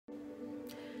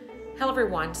Hello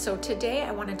everyone. So today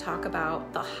I want to talk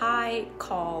about the high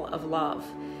call of love.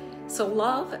 So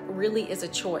love really is a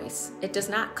choice. It does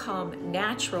not come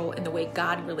natural in the way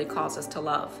God really calls us to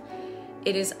love.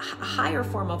 It is a higher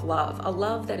form of love, a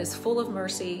love that is full of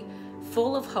mercy,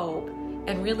 full of hope,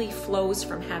 and really flows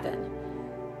from heaven.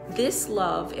 This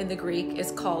love in the Greek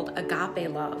is called Agape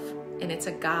Love, and it's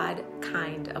a God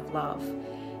kind of love.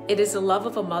 It is the love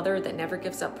of a mother that never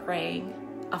gives up praying,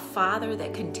 a father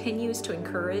that continues to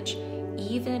encourage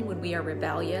even when we are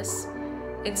rebellious,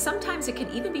 and sometimes it can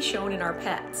even be shown in our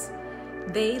pets.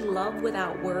 They love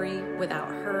without worry, without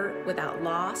hurt, without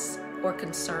loss or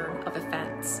concern of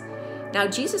offense. Now,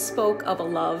 Jesus spoke of a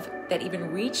love that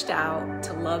even reached out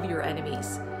to love your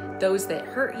enemies, those that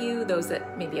hurt you, those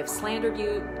that maybe have slandered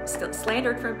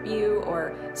from you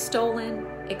or stolen,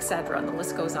 etc. And the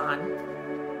list goes on.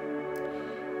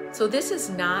 So this is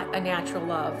not a natural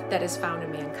love that is found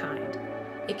in mankind.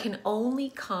 It can only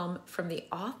come from the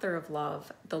author of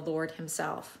love, the Lord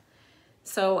himself.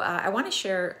 So I want to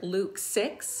share Luke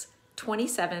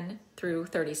 6:27 through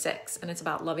 36, and it's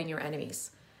about loving your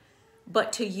enemies.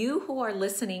 But to you who are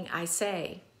listening, I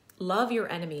say, love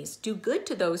your enemies, do good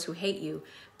to those who hate you,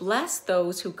 bless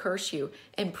those who curse you,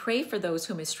 and pray for those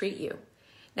who mistreat you.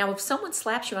 Now, if someone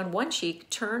slaps you on one cheek,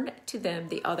 turn to them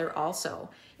the other also.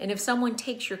 And if someone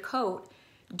takes your coat,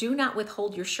 do not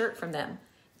withhold your shirt from them.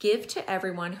 Give to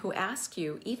everyone who asks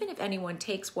you, even if anyone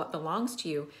takes what belongs to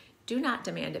you, do not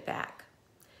demand it back.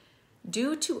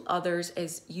 Do to others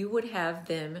as you would have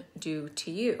them do to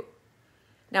you.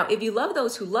 Now, if you love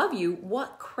those who love you,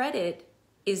 what credit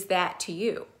is that to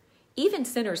you? Even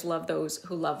sinners love those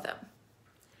who love them.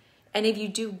 And if you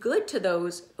do good to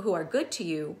those who are good to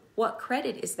you, what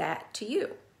credit is that to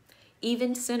you?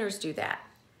 Even sinners do that.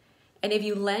 And if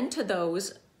you lend to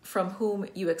those from whom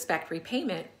you expect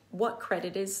repayment, what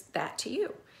credit is that to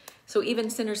you? So even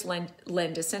sinners lend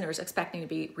to sinners, expecting to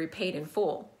be repaid in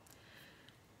full.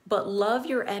 But love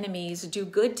your enemies, do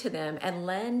good to them, and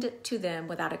lend to them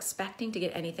without expecting to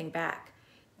get anything back.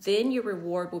 Then your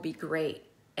reward will be great,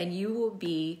 and you will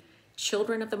be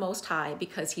children of the Most High,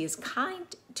 because he is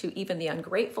kind to even the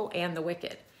ungrateful and the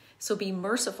wicked. So be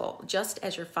merciful, just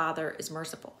as your Father is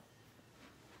merciful.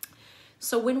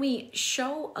 So when we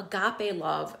show agape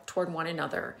love toward one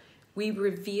another, we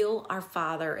reveal our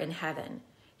Father in heaven.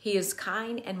 He is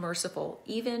kind and merciful,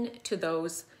 even to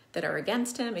those that are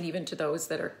against him and even to those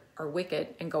that are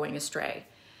wicked and going astray.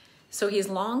 So he is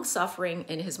long-suffering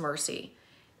in his mercy.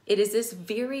 It is this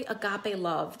very agape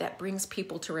love that brings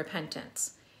people to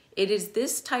repentance. It is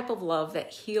this type of love that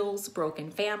heals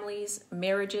broken families,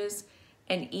 marriages,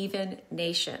 and even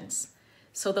nations.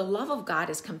 So the love of God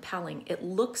is compelling. It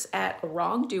looks at a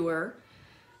wrongdoer,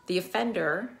 the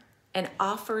offender, and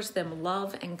offers them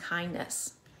love and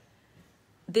kindness.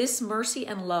 This mercy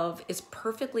and love is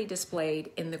perfectly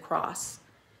displayed in the cross,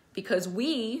 because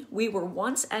we were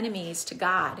once enemies to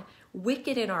God,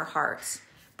 wicked in our hearts,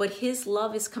 but his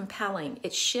love is compelling.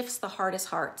 It shifts the hardest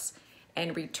hearts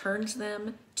and returns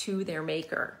them to their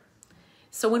maker.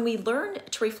 So when we learn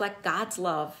to reflect God's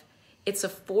love, it's a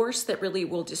force that really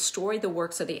will destroy the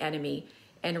works of the enemy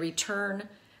and return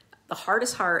the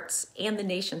hardest hearts and the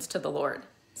nations to the Lord.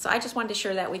 So I just wanted to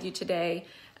share that with you today.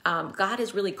 God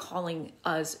is really calling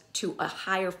us to a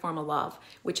higher form of love,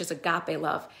 which is agape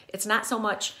love. It's not so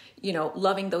much,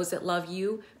 loving those that love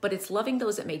you, but it's loving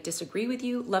those that may disagree with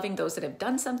you, loving those that have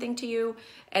done something to you.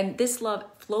 And this love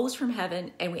flows from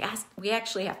heaven, and we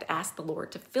actually have to ask the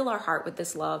Lord to fill our heart with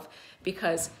this love,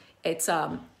 because it's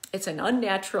an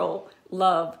unnatural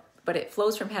love, but it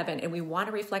flows from heaven, and we want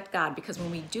to reflect God, because when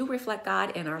we do reflect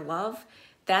God in our love,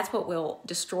 that's what will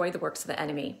destroy the works of the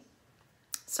enemy.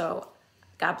 So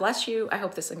God bless you. I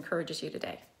hope this encourages you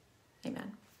today.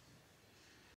 Amen.